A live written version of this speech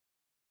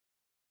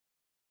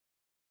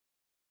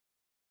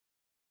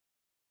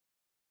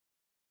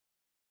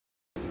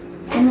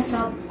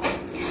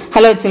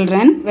Hello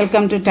children,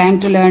 welcome to Time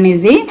to Learn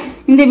Easy.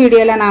 In this video,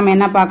 we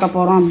will talk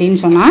about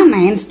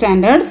 9th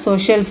standard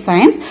social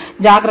science,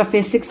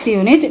 geography 6th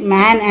unit,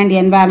 man and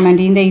environment.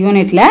 In the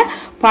unit,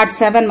 part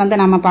 7 வந்து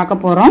நாம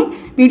பார்க்க போறோம்.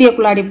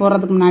 வீடியோக்குள்ளாடி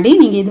போறதுக்கு முன்னாடி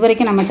நீங்க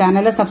இதுவரைக்கும் நம்ம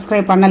சேனலை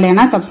சப்ஸ்கிரைப்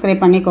பண்ணலைனா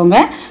சப்ஸ்கிரைப் பண்ணிக்கோங்க.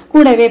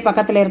 கூடவே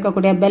பக்கத்துல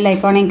இருக்கக்கூடிய பெல்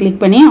ஐகானை கிளிக்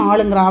பண்ணி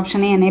ஆல்ங்கற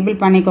ஆப்ஷனை எனேபிள்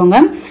பண்ணிக்கோங்க.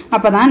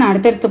 அப்பதான்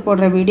அடுத்தடுத்து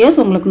போடுற வீடியோஸ்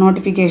உங்களுக்கு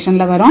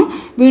நோட்டிஃபிகேஷன்ல வரும்.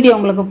 வீடியோ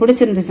உங்களுக்கு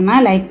பிடிச்சிருந்துச்சுனா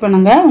லைக்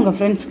பண்ணுங்க, உங்க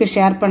ஃப்ரெண்ட்ஸ்க்கு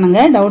ஷேர் பண்ணுங்க.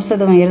 டவுட்ஸ்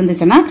எதுவும்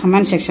இருந்துச்சுனா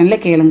கமெண்ட் செக்ஷன்ல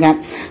கேளுங்க.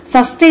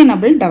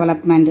 Sustainable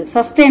development.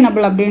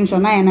 சஸ்டைனபிள் அப்படினு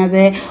சொன்னா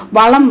என்னது?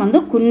 வளம்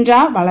வந்து குன்றா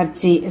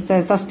வளர்ச்சி.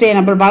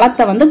 சஸ்டைனபிள்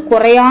வளத்தை வந்து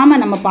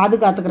குறையாம நம்ம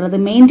பாதுகாத்துக்கிறது,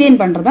 மெயின்டெய்ன்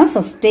பண்றது,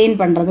 சஸ்டெயின்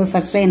பண்றது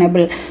சஸ்டைனபிள்.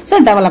 So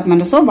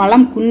development. சோ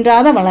வளம்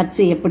குன்றாத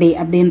வளர்ச்சி எப்படி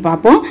அப்படினு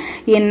பாப்போம்.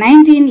 In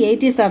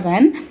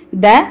 1987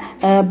 the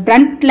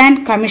Brundtland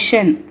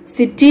Commission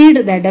cited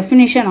the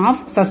definition of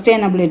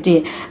sustainability.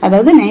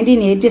 அதாவது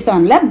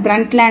 1987ல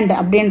Brundtland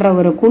அப்படின்ற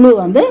ஒரு குழு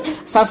வந்து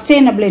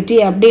sustainability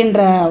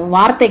அப்படின்ற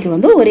வார்த்தைக்கு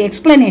வந்து ஒரு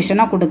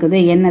எக்ஸ்பிளனேஷனா கொடுக்குது.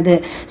 என்னது?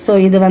 சோ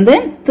இது வந்து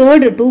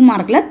third 2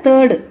 மார்க்ல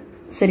third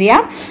சரியா?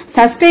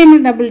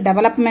 Sustainable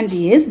development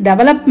is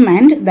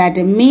development that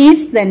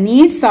meets the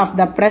needs of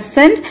the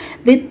present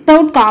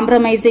without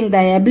compromising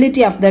the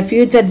ability of the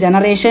future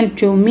generation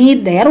to meet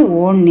their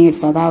own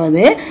needs.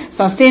 அதாவது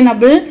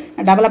sustainable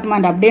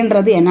டெவலப்மெண்ட்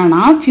அப்படின்றது என்னன்னா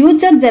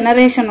ஃபியூச்சர்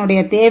ஜெனரேஷனுடைய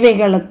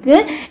தேவைகளுக்கு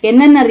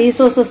என்னென்ன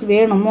ரிசோர்சஸ்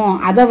வேணுமோ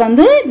அதை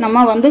வந்து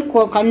நம்ம வந்து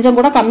கொஞ்சம்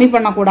கூட கம்மி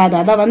பண்ணக்கூடாது.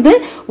 அதை வந்து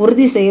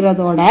உறுதி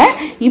செய்யறதோட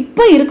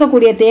இப்ப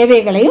இருக்கக்கூடிய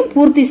தேவைகளையும்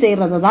பூர்த்தி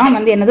செய்யறது தான்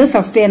வந்து என்னது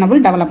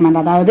சஸ்டைனபிள்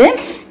டெவலப்மெண்ட். அதாவது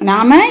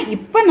நாம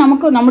இப்ப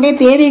நமக்கு நம்முடைய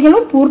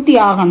தேவைகளும் பூர்த்தி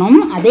ஆகணும்,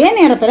 அதே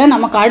நேரத்துல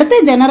நமக்கு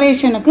அடுத்த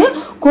ஜெனரேஷனுக்கு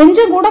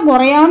கொஞ்சம் கூட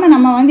குறையாம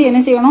நம்ம வந்து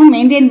என்ன செய்யணும்,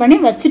 மெயின்டைன் பண்ணி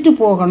வச்சுட்டு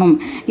போகணும்.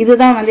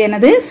 இதுதான் வந்து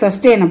என்னது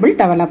sustainable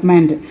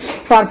development.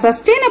 For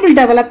sustainable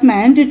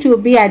development to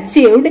be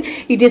achieved,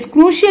 it is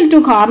crucial to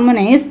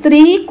harmonize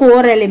 3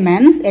 core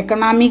elements: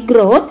 economic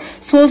growth,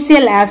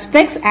 social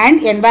aspects and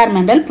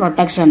environmental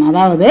protection.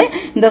 அதாவது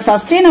இந்த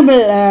சஸ்டைனபிள்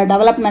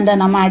டெவலப்மெண்ட்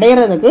நம்ம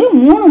அடையிறதுக்கு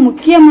 3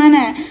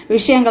 முக்கியமான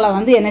விஷயங்களை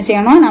வந்து என்ன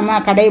செய்யணும், நம்ம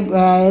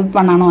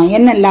பண்ணணும்.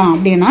 என்னெல்லாம்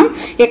அப்படின்னா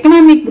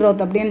எக்கனாமிக்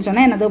growth அப்படின்னு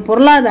சொன்னா என்னது?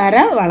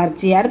 பொருளாதார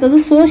வளர்ச்சி. அடுத்தது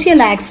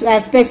சோசியல்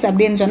ஆஸ்பெக்ட்ஸ்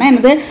அப்படின்னு சொன்னா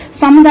என்னது?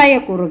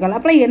 சமுதாய கூறுகள்.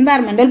 அப்புறம்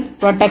என்வாயர்மெண்டல்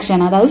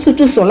ப்ரொடெக்ஷன், அதாவது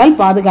சுற்றுச்சூழல்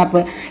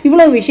பாதுகாப்பு.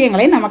 இவ்வளவு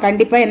விஷயங்களை நம்ம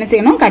கண்டிப்பா என்ன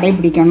செய்யணும்,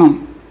 கடைபிடிக்கணும்.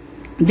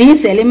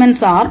 These elements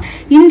are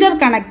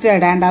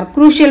interconnected and are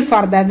crucial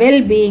for the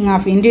well-being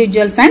of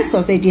individuals and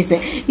societies.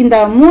 இந்த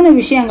 3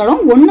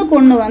 விஷயங்களும் ஒண்ணுக்கு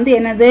ஒண்ணு வந்து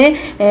என்னது?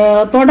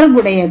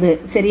 தொடர்புடையது.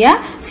 சரியா?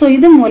 சோ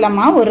இது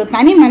மூலமா ஒரு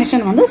தனி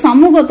மனுஷன் வந்து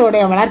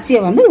சமூகத்தோட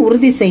வளர்ச்சியை வந்து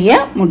உறுதி செய்ய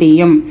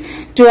முடியும்.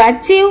 To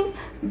achieve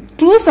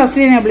true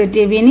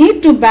sustainability, we need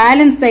to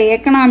balance the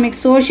economic,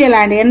 social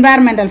and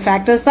environmental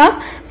factors of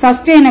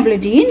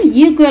sustainability in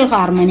equal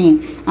harmony.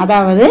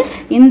 அதாவது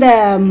இந்த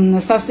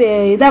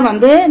இத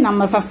வந்து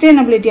நம்ம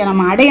சஸ்டைனபிலிட்டியை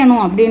நம்ம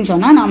அடையணும் அப்படின்னு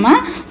சொன்னா நம்ம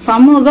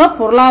சமூக,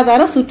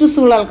 பொருளாதார,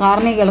 சுற்றுச்சூழல்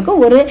காரணிகளுக்கு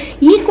ஒரு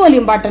ஈக்குவல்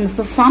இம்பார்ட்டன்ஸ்,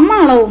 சம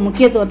அளவு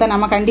முக்கியத்துவத்தை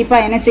நம்ம கண்டிப்பா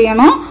என்ன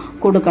செய்யணும்,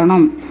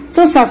 கொடுக்கணும்.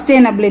 சோ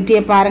சஸ்டைனபிலிட்டியை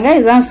பாருங்க.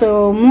 இதுதான்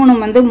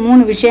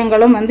 3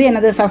 விஷயங்களும் வந்து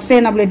என்னது?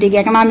 சஸ்டைனபிலிட்டிக்கு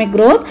economic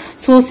growth,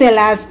 social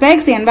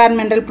aspects,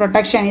 environmental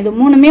protection. இது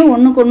 3மே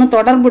ஒண்ணுக்கு ஒண்ணு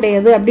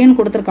தொடர்புடையது அப்படின்னு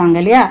கொடுத்திருக்காங்க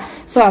இல்லையா?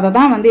 சோ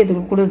அததான் வந்து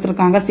இதுக்கு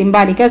கொடுத்திருக்காங்க,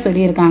 சிம்பாலிக்கா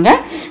சொல்லியிருக்காங்க.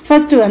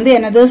 ஃபர்ஸ்ட் வந்து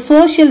என்னது?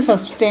 Social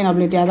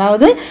sustainability.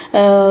 அதாவது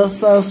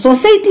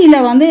சொசைட்டில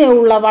வந்து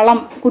உள்ள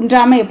வளம்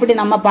குன்றாம எப்படி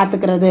நம்ம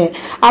பாத்துக்கிறது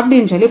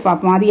அப்படின்னு சொல்லி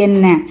பார்ப்போம். அது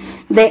என்ன?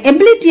 The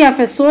ability of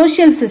a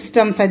social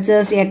system such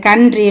as a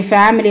country,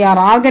 family or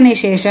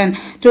organization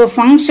to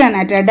function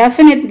at a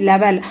definite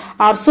level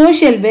or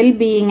social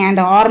well-being and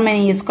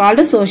harmony is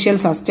called social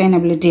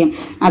sustainability.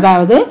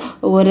 அதாவது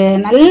ஒரு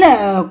நல்ல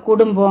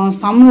குடும்பம்,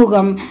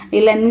 சமூகம்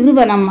இல்ல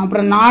நிறுவனம்,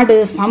 அப்புறம் நாடு,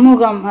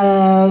 சமூகம்,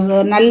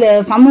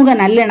 சமூக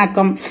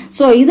நல்லிணக்கம்.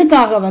 சோ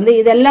இதுக்காக வந்து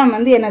இதெல்லாம்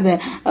வந்து என்னது?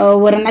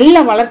 ஒரு நல்ல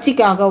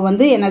வளர்ச்சிக்காக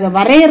வந்து என்னது?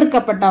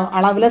 வரையறுக்கப்பட்ட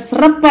அளவுல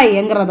சிறப்பா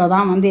இயங்குறத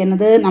தான் வந்து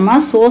என்னது? நம்ம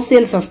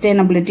சோசியல்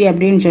சஸ்டைனபிலிட்டி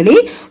அப்படின்னு சொல்லி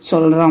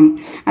சொல்றோம்.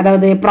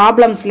 அதாவது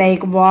problems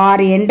like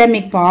war,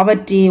 endemic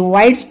poverty,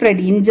 widespread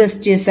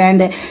injustice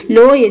and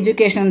low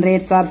education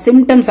rates are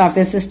symptoms of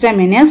a system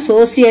in a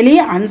socially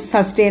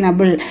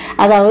unsustainable.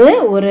 அதாவது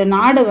ஒரு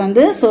நாடு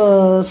வந்து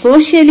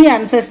சோஷியலி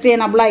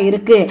அன்சஸ்டைனபிளா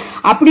இருக்கு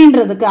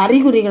அப்படின்றதுக்கு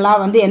அறிகுறிகளா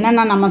வந்து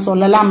என்னென்ன நம்ம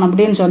சொல்லலாம்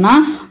அப்படின்னு சொன்னா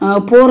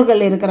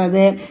போர்கள்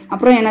இருக்கிறது,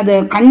 அப்புறம் என்னது?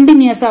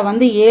 கண்டினியூஸா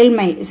வந்து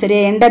ஏழ்மை, சரி,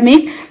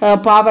 எண்டமிக்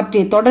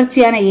பாவர்ட்டி,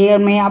 தொடர்ச்சியான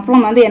ஏழ்மை,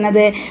 அப்புறம் வந்து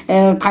என்னது?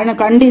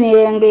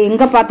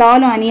 எங்க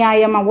பார்த்தாலும்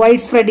அநியாயம்,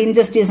 வைட் ஸ்ப்ரெட்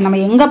இன்ஜஸ்டிஸ்,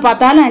 நம்ம எங்க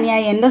பார்த்தாலும்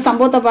அநியாயம், எந்த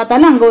சம்பவத்தை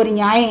பார்த்தாலும் அங்க ஒரு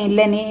நியாயம்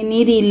இல்ல,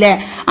 நீதி இல்ல,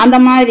 அந்த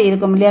மாதிரி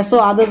இருக்கும் இல்லையா? சோ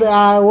அது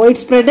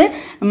வைட் ஸ்ப்ரெட்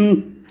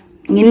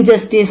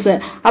இன்ஜஸ்டிஸ்,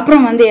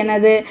 அப்புறம் வந்து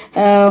என்னது,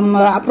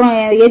 அப்புறம்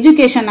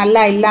எஜுகேஷன்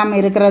நல்லா இல்லாம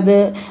இருக்கிறது,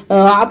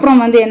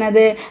 அப்புறம் வந்து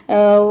என்னது,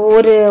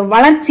 ஒரு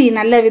வளர்ச்சி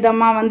நல்ல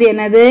விதமா வந்து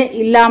என்னது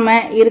இல்லாம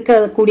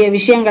இருக்கக்கூடிய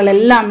விஷயங்கள்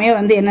எல்லாமே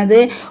வந்து என்னது,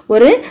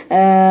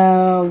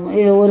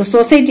 ஒரு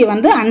சொசைட்டி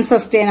வந்து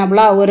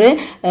அன்சஸ்டைனபிளா ஒரு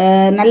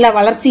நல்ல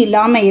வளர்ச்சி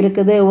இல்லாம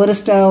இருக்குது,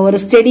 ஒரு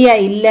ஸ்டெடியா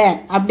இல்ல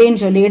அப்படின்னு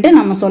சொல்லிட்டு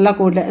நம்ம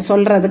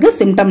சொல்றதுக்கு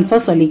சிம்டம்ஸ்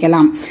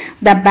சொல்லிக்கலாம்.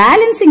 The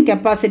balancing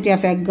capacity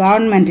of a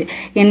government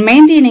in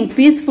maintaining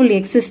peaceful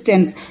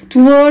existence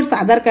towards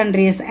other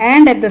countries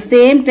and at the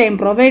same time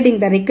providing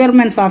the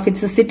requirements of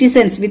its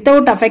citizens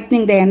without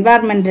affecting the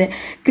environment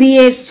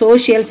creates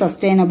social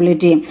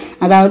sustainability.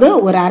 அதாவது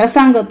ஒரு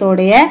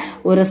அரசாங்கத்தோடைய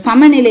ஒரு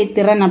சமநிலை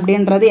திறன்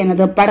அப்படின்றது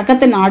எனது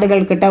பக்கத்து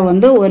நாடுகள் கிட்ட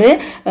வந்து ஒரு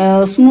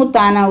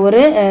ஸ்மூத்தான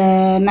ஒரு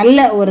நல்ல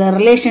ஒரு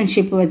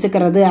ரிலேஷன்ஷிப்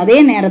வச்சுக்கிறது, அதே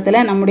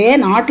நேரத்தில் நம்முடைய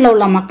நாட்டில்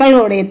உள்ள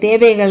மக்களுடைய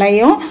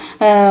தேவைகளையும்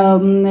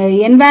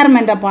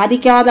என்வாயர்மெண்ட்டை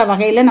பாதிக்காத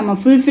வகையில் நம்ம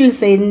ஃபுல்ஃபில்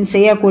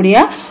செய்யக்கூடிய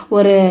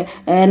ஒரு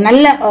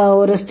நல்ல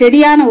ஒரு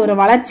ஸ்டெடியான ஒரு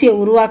வளர்ச்சியை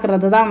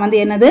உருவாக்குறது தான் வந்து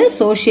என்னது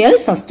சோஷியல்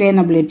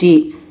சஸ்டைனபிலிட்டி.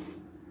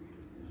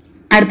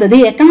 அடுத்தது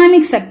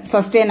எக்கனாமிக்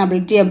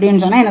சஸ்டைனபிலிட்டி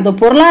அப்படின்னு சொன்னா எனது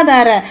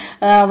பொருளாதார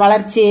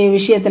வளர்ச்சி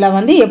விஷயத்துல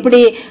வந்து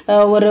எப்படி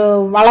ஒரு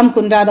வளம்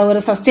குன்றாத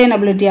ஒரு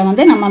சஸ்டைனபிலிட்டியை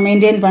வந்து நம்ம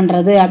மெயின்டைன்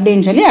பண்றது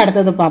அப்படின்னு சொல்லி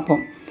அடுத்தது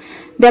பார்ப்போம்.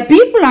 The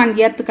people on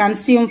earth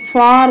consume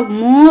far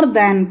more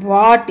than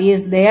what is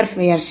their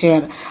fair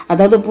share.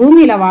 அதாவது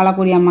பூமியில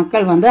வாழக்கூடிய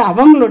மக்கள் வந்து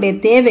அவங்களுடைய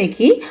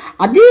தேவைக்கு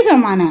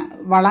அதிகமான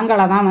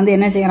வளங்களை தான் வந்து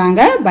என்ன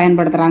செய்யறாங்க,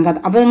 பயன்படுத்துறாங்க.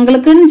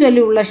 அவங்களுக்குன்னு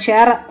சொல்லி உள்ள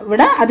ஷேரை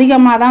விட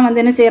அதிகமாக தான்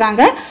வந்து என்ன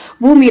செய்யறாங்க,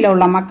 பூமியில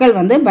உள்ள மக்கள்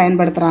வந்து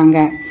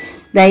பயன்படுத்துறாங்க.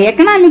 The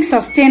economic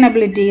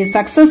sustainability is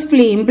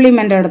successfully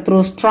implemented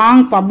through strong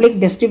public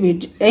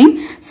distribution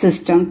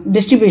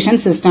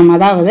system.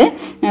 அதாவது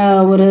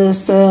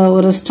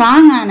ஒரு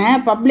ஸ்ட்ராங்கான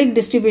பப்ளிக்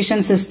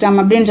டிஸ்ட்ரிபியூஷன் சிஸ்டம்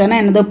அப்படின்னு சொன்னா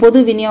என்னது,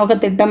 பொது விநியோக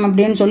திட்டம்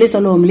அப்படின்னு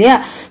சொல்லுவோம் இல்லையா.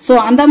 சோ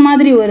அந்த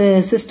மாதிரி ஒரு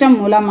சிஸ்டம்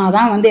மூலமா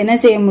தான் வந்து என்ன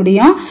செய்ய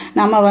முடியும்,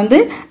 நம்ம வந்து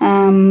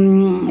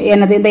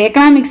என்னது இந்த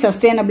எக்கனாமிக்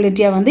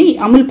சஸ்டைனபிலிட்டியை வந்து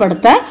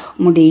அமுல்படுத்த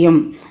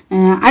முடியும்.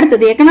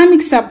 அடுத்தது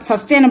economic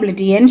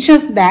sustainability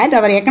ensures that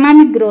our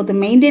economic growth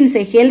maintains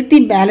a healthy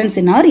balance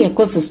in our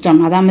ecosystem.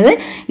 அதாவது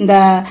இந்த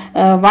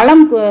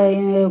வளம்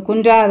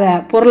குன்றாத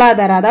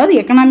பொருளாதார, அதாவது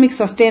எக்கனாமிக்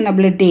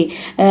சஸ்டைனபிலிட்டி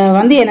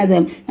வந்து என்னது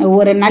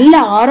ஒரு நல்ல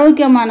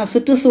ஆரோக்கியமான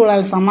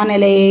சுற்றுச்சூழல்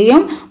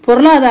சமநிலையையும்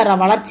பொருளாதார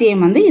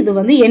வளர்ச்சியையும் வந்து இது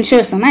வந்து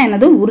என்ஷூர்ஸ்னா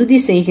என்னது உறுதி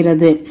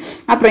செய்கிறது.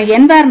 அப்புறம்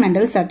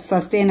என்வாயர்மெண்டல்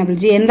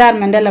சஸ்டைனபிலிட்டி,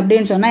 என்வாயர்மெண்டல்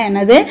அப்படின்னு சொன்னா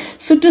என்னது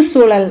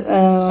சுற்றுச்சூழல்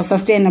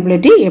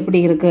சஸ்டைனபிலிட்டி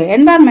எப்படி இருக்கு.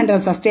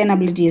 Environmental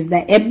sustainability is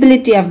the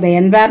ability of the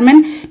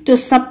environment to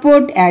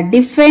support a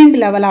defined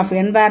level of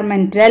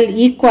environmental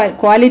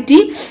equality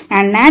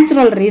and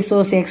natural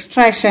resource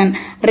extraction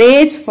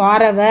rates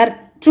forever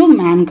to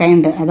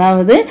mankind.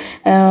 அதாவது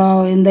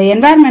இந்த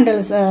என்வாயர்மெண்டல்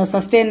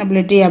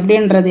சஸ்டைனபிலிட்டி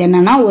அப்படின்றது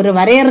என்னன்னா ஒரு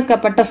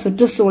வரையறுக்கப்பட்ட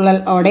சுற்றுச்சூழல்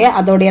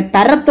அதோடைய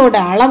தரத்தோட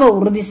அளவை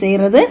உறுதி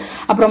செய்யறது,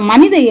 அப்புறம்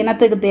மனித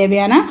இனத்துக்கு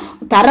தேவையான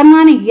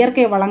தரமான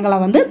இயற்கை வளங்களை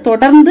வந்து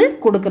தொடர்ந்து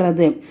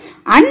கொடுக்கிறது.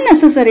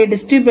 Unnecessary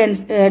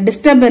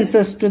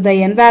disturbances to the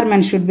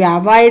environment should be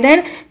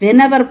avoided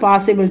whenever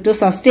possible to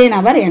sustain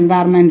our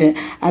environment.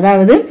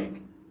 அதாவது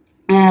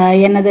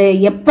என்னது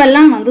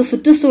எப்பெல்லாம் வந்து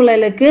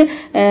சுற்றுச்சூழலுக்கு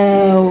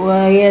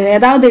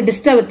ஏதாவது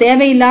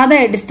தேவையில்லாத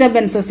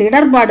டிஸ்டர்பன்சஸ்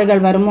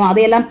இடர்பாடுகள் வருமோ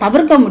அதையெல்லாம்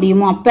தவிர்க்க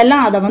முடியுமோ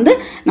அப்பெல்லாம் அதை வந்து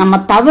நம்ம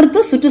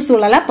தவிர்த்து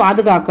சுற்றுச்சூழலை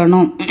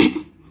பாதுகாக்கணும்.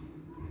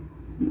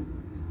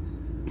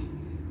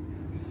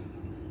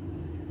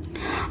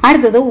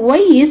 அடுத்தது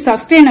why is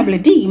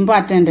sustainability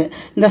important?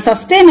 இந்த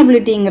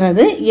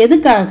சஸ்டைனபிலிட்டிங்கிறது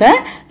எதுக்காக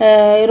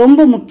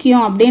ரொம்ப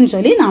முக்கியம் அப்படின்னு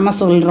சொல்லி நாம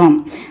சொல்றோம்.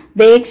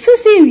 The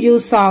excessive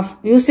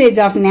usage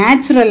of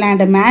natural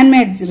and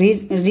man-made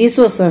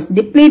resources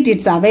deplete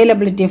its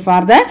availability for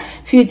the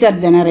future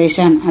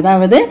generation.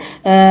 அதாவது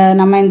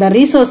நம்ம இந்த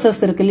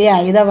ரிசோர்சஸ் இருக்கு இல்லையா,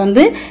 இதை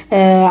வந்து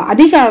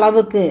அதிக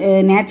அளவுக்கு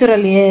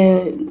நேச்சுரல்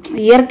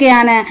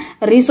இயற்கையான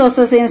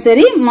ரிசோர்சஸையும்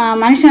சரி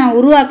மனுஷன்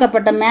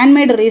உருவாக்கப்பட்ட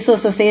மேன்மேட்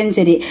ரிசோர்சஸையும்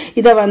சரி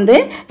இதை வந்து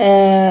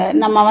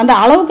நம்ம வந்து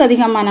அளவுக்கு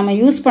அதிகமாக நம்ம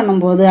யூஸ்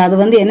பண்ணும்போது அது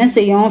வந்து என்ன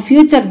செய்யும்,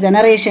 ஃபியூச்சர்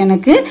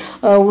ஜெனரேஷனுக்கு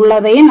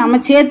உள்ளதையும்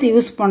நம்ம சேர்த்து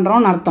யூஸ்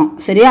பண்றோம்னு அர்த்தம்.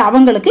 சரியா,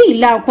 அவங்களுக்கு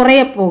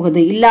குறைய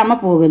போகுது, இல்லாம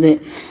போகுது.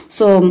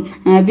 So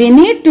we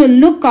need to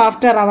look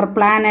after our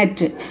planet.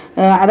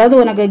 அதாவது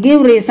உனக்கு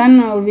give reason,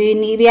 we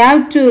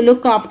have to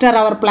look after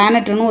our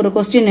planet னு ஒரு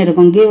क्वेश्चन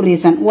இருக்கும், give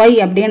reason why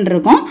அப்படினு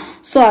இருக்கும்.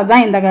 சோ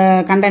அதான் இந்த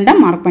கண்டென்ட்டை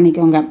மார்க்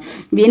பண்ணிக்கோங்க.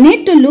 We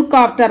need to look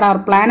after our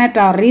planet,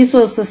 our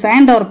resources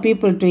and our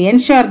people to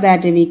ensure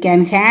that we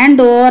can hand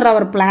over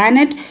our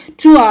planet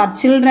to our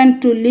children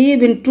to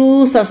live in true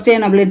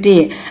sustainability.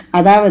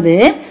 அதாவது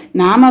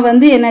நாம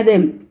வந்து என்னது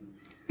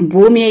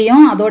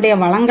பூமியையும் அதோடைய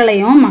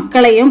வளங்களையும்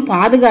மக்களையும்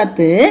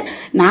பாதுகாத்து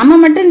நாம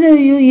மட்டும்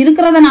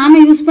இருக்கிறத நாம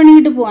யூஸ்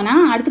பண்ணிக்கிட்டு போனா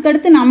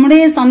அடுத்துக்கடுத்து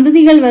நம்முடைய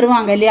சந்ததிகள்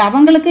வருவாங்க இல்லையா,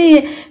 அவங்களுக்கு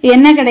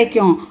என்ன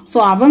கிடைக்கும்? சோ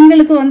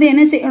அவங்களுக்கு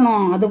என்ன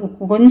செய்யணும், அது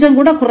கொஞ்சம்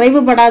கூட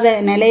குறைவுபடாத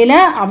நிலையில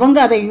அவங்க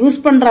அதை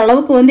யூஸ் பண்ற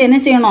அளவுக்கு என்ன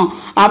செய்யணும்,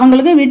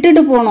 அவங்களுக்கு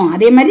விட்டுட்டு போகணும்.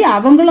 அதே மாதிரி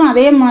அவங்களும்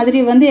அதே மாதிரி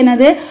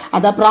என்னது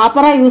அதை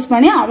ப்ராப்பரா யூஸ்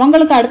பண்ணி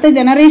அவங்களுக்கு அடுத்த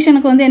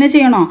ஜெனரேஷனுக்கு என்ன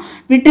செய்யணும்,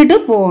 விட்டுட்டு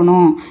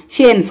போகணும்.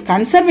 Hence,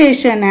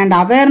 conservation and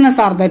awareness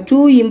are the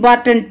two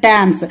important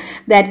terms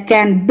that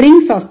can bring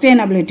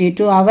sustainability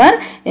to our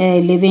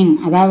living.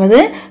 அதாவது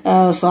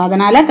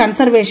அதனால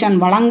கன்சர்வேஷன்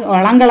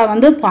வளங்களை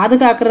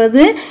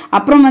பாதுகாக்கிறது,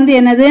 அப்புறம்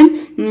என்னது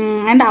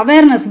அண்ட்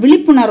அவேர்னஸ்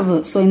விழிப்புணர்வு.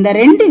 சோ இந்த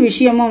ரெண்டு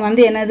விஷயமும்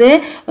என்னது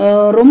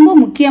ரொம்ப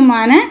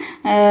முக்கியமான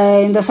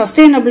இந்த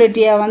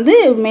சஸ்டைனபிலிட்டியை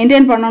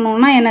மெயின்டைன்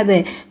பண்ணணும்னா என்னது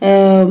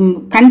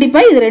கண்டிப்பா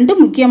இது ரெண்டு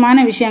முக்கியமான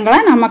விஷயங்களை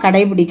நம்ம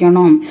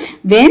கடைபிடிக்கணும்.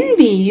 When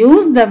we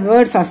use the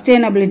word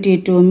sustainability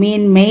to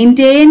mean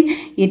maintain,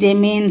 it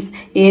means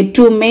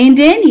to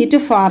maintain it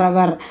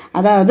forever.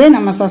 அதாவது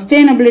நம்ம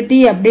சஸ்டைனபிலிட்டி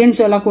அப்படின்னு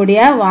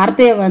சொல்லக்கூடிய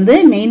வார்த்தையை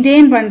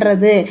மெயின்டைன்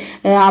பண்றது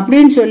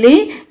அப்படின்னு சொல்லி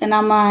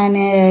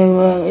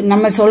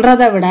நம்ம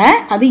சொல்றதை விட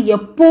அது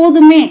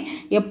எப்போதுமே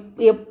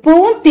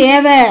எப்பவும்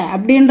தேவை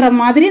அப்படின்ற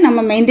மாதிரி நம்ம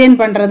மெயின்டைன்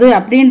பண்றது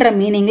அப்படின்ற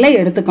மீனிங்ல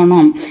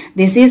எடுத்துக்கணும்.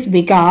 This is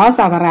because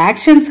our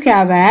actions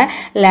have a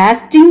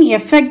lasting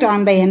effect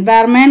on the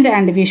environment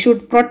and we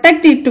should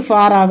protect it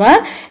for our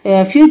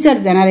future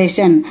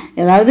generation.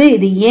 அதாவது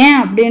இது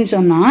ஏன் அப்படின்னு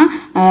சொன்னா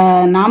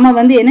நாம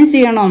என்ன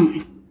செய்யணும்,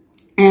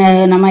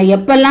 நம்ம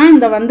எப்பெல்லாம்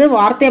இந்த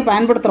வார்த்தையை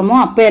பயன்படுத்துறோமோ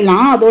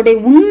அப்பெல்லாம் அதோடைய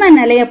உண்மை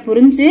நிலைய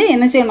புரிஞ்சு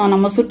என்ன செய்யணும்,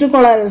 நம்ம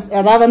சுற்றுச்சூழல்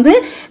அதாவது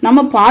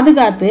நம்ம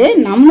பாதுகாத்து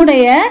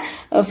நம்முடைய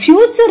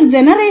ஃபியூச்சர்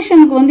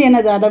ஜெனரேஷனுக்கு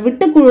என்னது அதை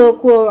விட்டு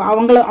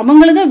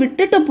அவங்களுக்கு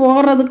விட்டுட்டு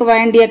போறதுக்கு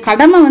வேண்டிய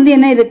கடமை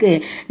என்ன இருக்கு,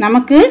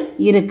 நமக்கு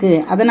இருக்கு.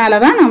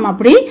 அதனாலதான் நம்ம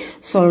அப்படி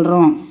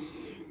சொல்றோம்.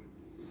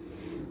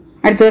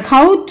 அடுத்து,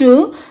 how to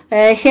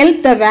help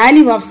the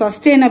value of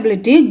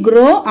sustainability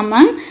grow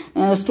among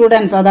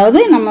students. அதாவது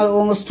நம்ம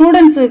உங்க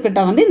ஸ்டூடெண்ட்ஸ்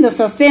கிட்ட இந்த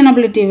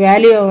சஸ்டைனபிலிட்டி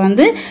வேல்யூ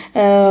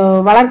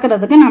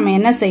வளர்க்கறதுக்கு நம்ம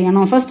என்ன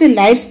செய்யணும்? ஃபர்ஸ்ட்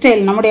லைஃப்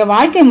ஸ்டைல், நம்முடைய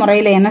வாழ்க்கை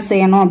முறையில என்ன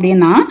செய்யணும்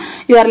அப்படின்னா,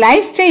 your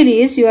life style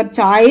is your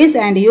choice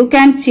and you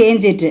can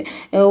change it.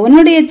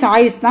 உன்னுடைய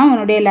சாய்ஸ் தான்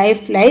உன்னுடைய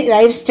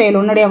லைஃப் ஸ்டைல்,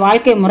 உன்னுடைய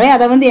வாழ்க்கை முறை.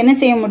 அதை என்ன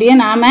செய்ய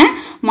முடியும், நாம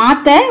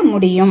மாத்த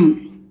முடியும்.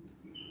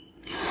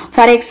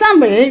 For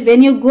example, when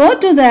you go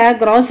to the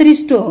grocery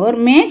store,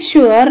 make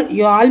sure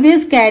you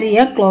always carry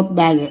a cloth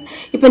bag.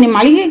 இப்ப நீ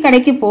மளிகை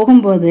கடைக்கு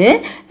போகும்போது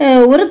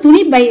ஒரு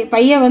துணி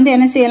பைய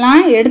என்ன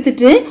செய்யலாம்,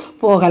 எடுத்துட்டு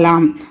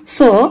போகலாம்.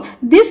 So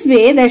this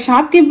way the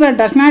shopkeeper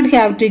does not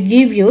have to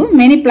give you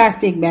many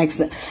plastic bags.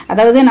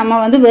 அதாவது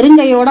நம்ம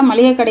வெறுங்கையோட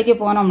மளிகை கடைக்கு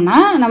போனோம்னா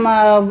நம்ம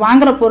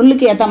வாங்குற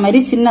பொருளுக்கு ஏத்த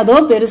மாதிரி சின்னதோ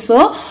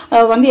பெருசோ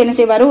என்ன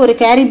செய்வாரு, ஒரு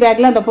கேரி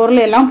பேக்ல அந்த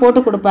பொருள் எல்லாம்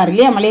போட்டு கொடுப்பாரு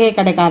இல்லையா மளிகை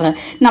கடைக்காரர்.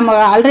 நம்ம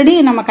ஆல்ரெடி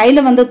நம்ம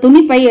கையில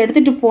துணி பை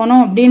எடுத்துட்டு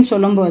போனோம் அப்படின்னு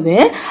சொல்லும் போது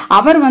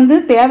அவர்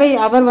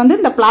அவர்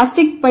இந்த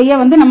பிளாஸ்டிக் பைய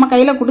நம்ம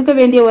கையில கொடுக்க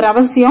வேண்டிய ஒரு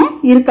அவசியம்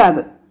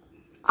இருக்காது.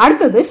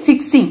 அடுத்தது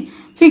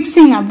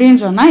ஃபிக்ஸிங் அப்படின்னு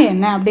சொன்னா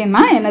என்ன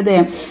அப்படின்னா என்னது,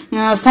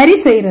 சரி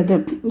செய்யறது.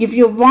 If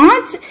you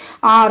watch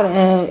R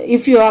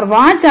if your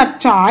watch R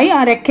toy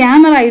R a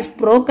camera is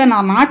broken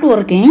or not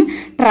working,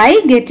 try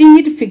getting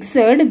it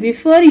fixed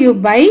before you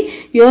buy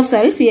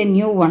yourself a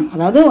new one.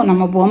 அதாவது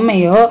நம்ம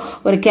பொம்மையோ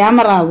ஒரு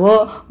கேமராவோ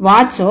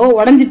வாட்சோ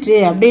உடஞ்சிட்டு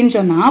அப்படின்னு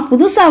சொன்னா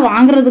புதுசா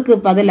வாங்குறதுக்கு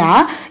பதிலா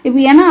இப்ப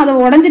ஏன்னா அதை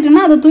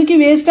உடஞ்சிட்டுன்னா அதை தூக்கி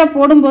வேஸ்டா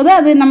போடும்போது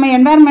அது நம்ம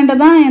என்வாயர்மெண்ட்டை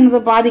தான்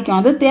எனக்கு பாதிக்கும்.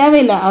 அது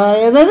தேவையில்லை.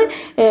 அதாவது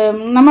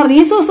நம்ம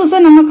ரிசோர்சஸ்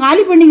நம்ம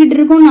காலி பண்ணிக்கிட்டு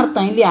இருக்கோம்னு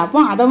அர்த்தம் இல்லையா. அப்போ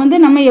அதை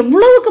நம்ம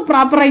எவ்வளவுக்கு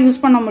ப்ராப்பரா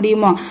யூஸ் பண்ண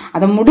முடியுமோ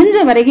அதை முடிஞ்ச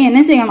வரைக்கும்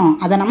என்ன செய்யணும்,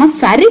 அதை நம்ம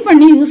சரி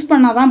பண்ணி யூஸ்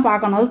பண்ணாதான்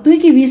பார்க்கணும். அதை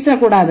தூக்கி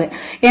வீசக்கூடாது.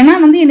 ஏன்னா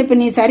இப்ப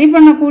நீ சரி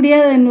பண்ண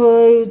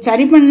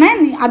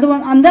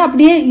அது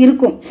அப்படியே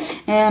இருக்கும்.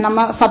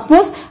 நம்ம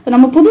சப்போஸ்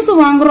நம்ம புதுசு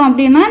வாங்குறோம்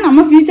அப்படின்னா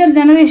நம்ம ஃபியூச்சர்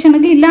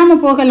ஜெனரேஷனுக்கு இல்லாம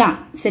போகலாம்.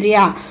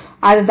 சரியா,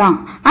 அதுதான்.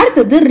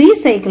 அடுத்தது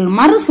ரீசைக்கிள்,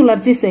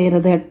 மறுசுழற்சி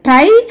செய்யறது.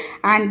 Try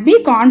and B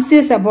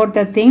conscious about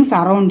the things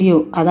around you.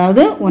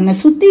 அதாவது உன்னை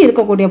சுத்தி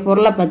இருக்கக்கூடிய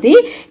பொருளை பத்தி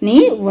நீ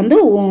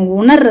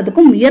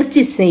உணர்றதுக்கு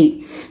முயற்சி செய்.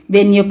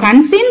 when you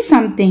consume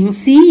something,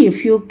 see if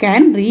you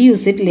can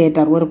reuse it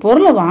later. ஒரு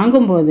பொருளை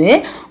வாங்கும் போது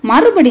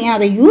மறுபடியும்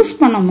அதை யூஸ்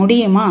பண்ண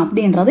முடியுமா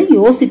அப்படின்றத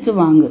யோசிச்சு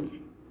வாங்கு.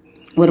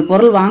 ஒரு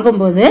பொருள்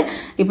வாங்கும்போது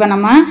இப்ப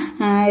நம்ம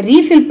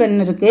ரீஃபில் பென்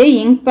இருக்கு,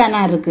 இங்க் பேனா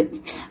இருக்கு.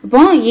 இப்போ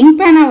இங்க்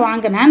பேனா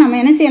வாங்கினா நம்ம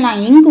என்ன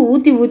செய்யலாம், இங்க்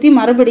ஊத்தி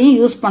மறுபடியும்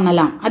யூஸ்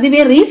பண்ணலாம். அதுவே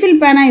ரீஃபில்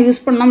பேனா யூஸ்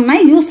பண்ணோம்னா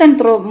use and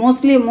throw.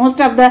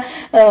 Most of the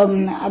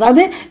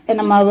அதாவது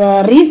நம்ம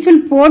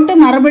ரீஃபில் போட்டு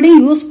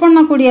மறுபடியும் யூஸ்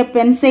பண்ணக்கூடிய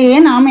பென்ஸையே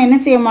நாம என்ன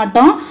செய்ய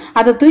மாட்டோம்,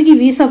 அதை தூக்கி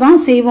வீசதான்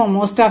செய்வோம்.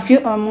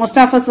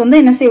 மோஸ்ட் ஆஃப் அஸ்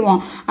என்ன செய்வோம்,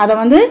 அதை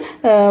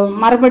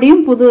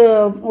மறுபடியும்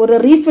ஒரு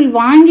ரீஃபில்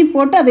வாங்கி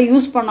போட்டு அதை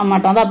யூஸ் பண்ண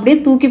மாட்டோம், அதை அப்படியே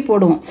தூக்கி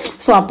போடுவோம்.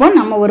 சோ அப்போ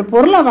நம்ம ஒரு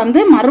பொருளை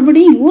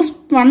மறுபடியும் யூஸ்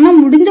பண்ண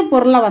முடிஞ்ச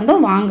பொருளை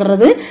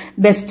வாங்குறது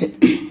பெஸ்ட்.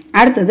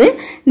 அடுத்தது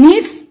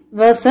நீட்ஸ்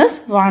versus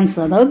wants.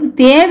 அதாவது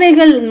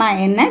தேவைகள்னா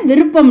என்ன,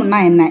 விருப்பம்னா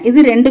என்ன, இது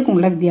ரெண்டுக்கும்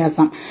உள்ள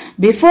வித்தியாசம்.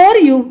 Before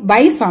you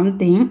buy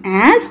something,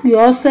 ask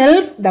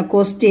yourself the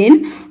question,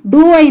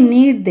 do I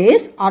need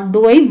this or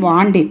do I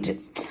want it?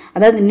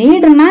 அதாவது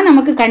நீடுனா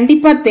நமக்கு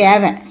கண்டிப்பா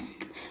தேவை,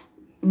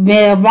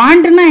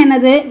 வாண்ட்னா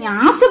என்னது,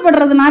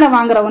 ஆசைப்படுறதுனால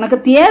வாங்குற, உனக்கு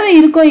தேவை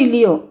இருக்கோ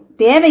இல்லையோ,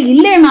 தேவை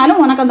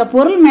இல்லைனாலும் உனக்கு அந்த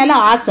பொருள் மேல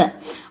ஆசை,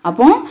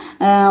 அப்போ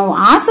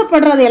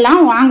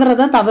ஆசைப்படுறதெல்லாம்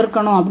வாங்குறத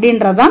தவிர்க்கணும்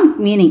அப்படின்றதான்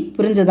மீனிங்.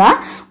 புரிஞ்சுதா?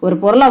 ஒரு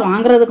பொருளை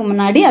வாங்குறதுக்கு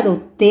முன்னாடி அது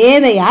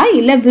தேவையா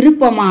இல்ல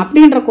விருப்பமா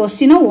அப்படின்ற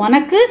கொஸ்டினை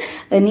உனக்கு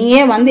நீயே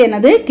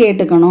என்னது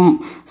கேட்டுக்கணும்.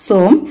 So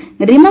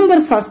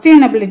remember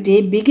sustainability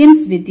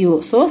begins with you.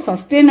 So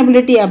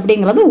sustainability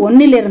அப்படிங்கிறது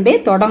ஒன்னிலிருந்தே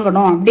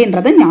தொடங்கணும்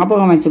அப்படின்றத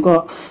ஞாபகம் வச்சுக்கோ.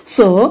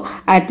 So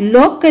at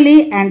locally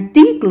and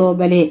think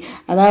globally.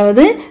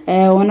 அதாவது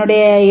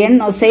உன்னுடைய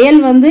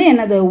செயல்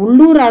என்னது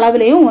உள்ளூர்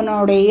அளவிலையும்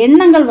உன்னுடைய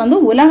எண்ணங்கள்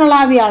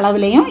உலகளாவிய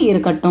அளவிலையும்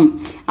இருக்கட்டும்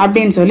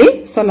அப்படின்னு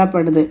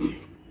சொல்லப்படுது.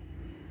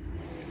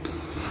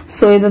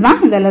 So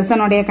இதுதான் இந்த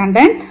லெசனுடைய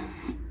content.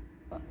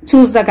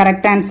 Choose the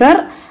correct answer.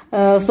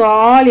 So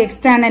all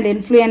external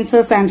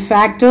influences and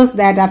factors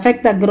that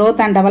affect the growth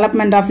and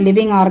development of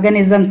living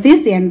organisms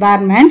is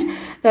environment.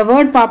 The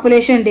World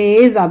Population Day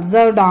is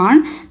observed on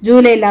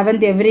July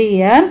 11th every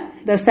year.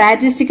 The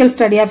statistical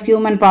study of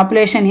human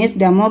population is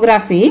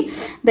demography.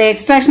 The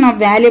extraction of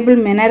valuable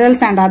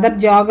minerals and other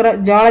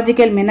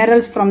geological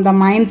minerals from the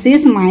mines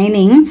is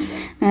mining.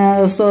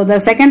 So the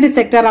secondary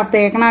sector of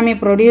the economy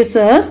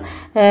produces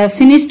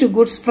finished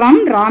goods from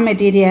raw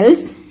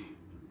materials.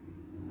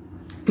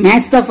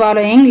 Match the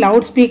following: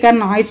 loudspeaker,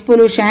 noise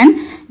pollution,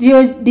 Rio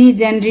de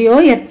Janeiro,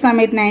 Earth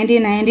Summit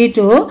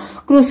 1992,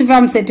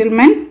 cruciform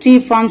settlement,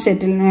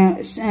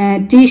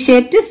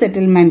 T-shaped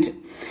settlement.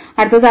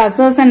 அடுத்தது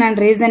assertion and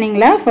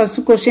ரீசனிங்ல first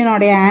question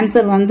உடைய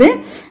answer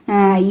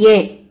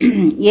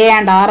A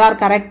and are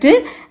correct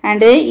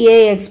and A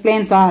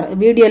explains R.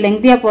 Video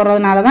லெங்க்தியா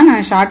போறதுனால தான்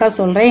நான் ஷார்ட்டா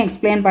சொல்றேன்,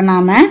 explain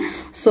பண்ணாம.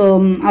 So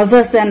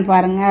assertion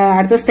பாருங்க.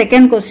 அடுத்த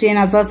second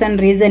question assertion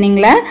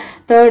ரீசனிங்ல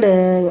third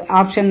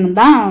option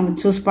தான்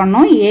சூஸ்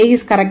பண்ணோம். ஏ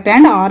is correct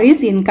and R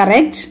is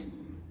incorrect.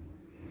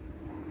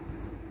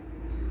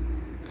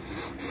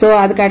 So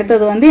அதுக்கு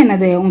அடுத்தது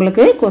என்னது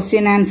உங்களுக்கு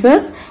கொஸ்டின்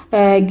ஆன்சர்ஸ்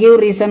கிவ்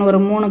ரீசன், ஒரு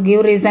 3 கிவ்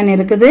ரீசன்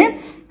இருக்குது.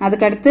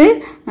 அதுக்கடுத்து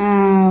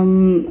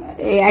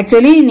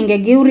ஆக்சுவலி நீங்க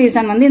கிவ்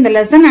ரீசன் இந்த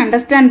லெசன்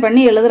அண்டர்ஸ்டாண்ட்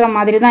பண்ணி எழுதுற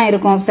மாதிரி தான்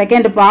இருக்கும்.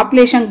 Second,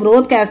 population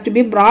growth has to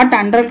be brought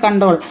under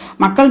control.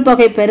 மக்கள்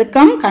தொகை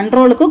பெருக்கம்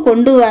கண்ட்ரோலுக்கு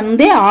கொண்டு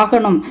வந்தே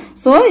ஆகணும்.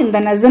 ஸோ இந்த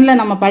லெசன்ல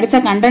நம்ம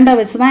படிச்ச கண்டென்ட்டை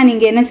வச்சுதான்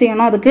நீங்க என்ன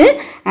செய்யணும், அதுக்கு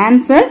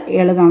ஆன்சர்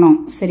எழுதணும்.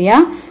 சரியா?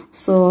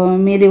 ஸோ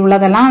மீதி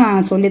உள்ளதெல்லாம்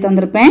நான் சொல்லி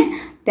தந்திருப்பேன்.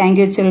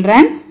 Thank you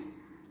children.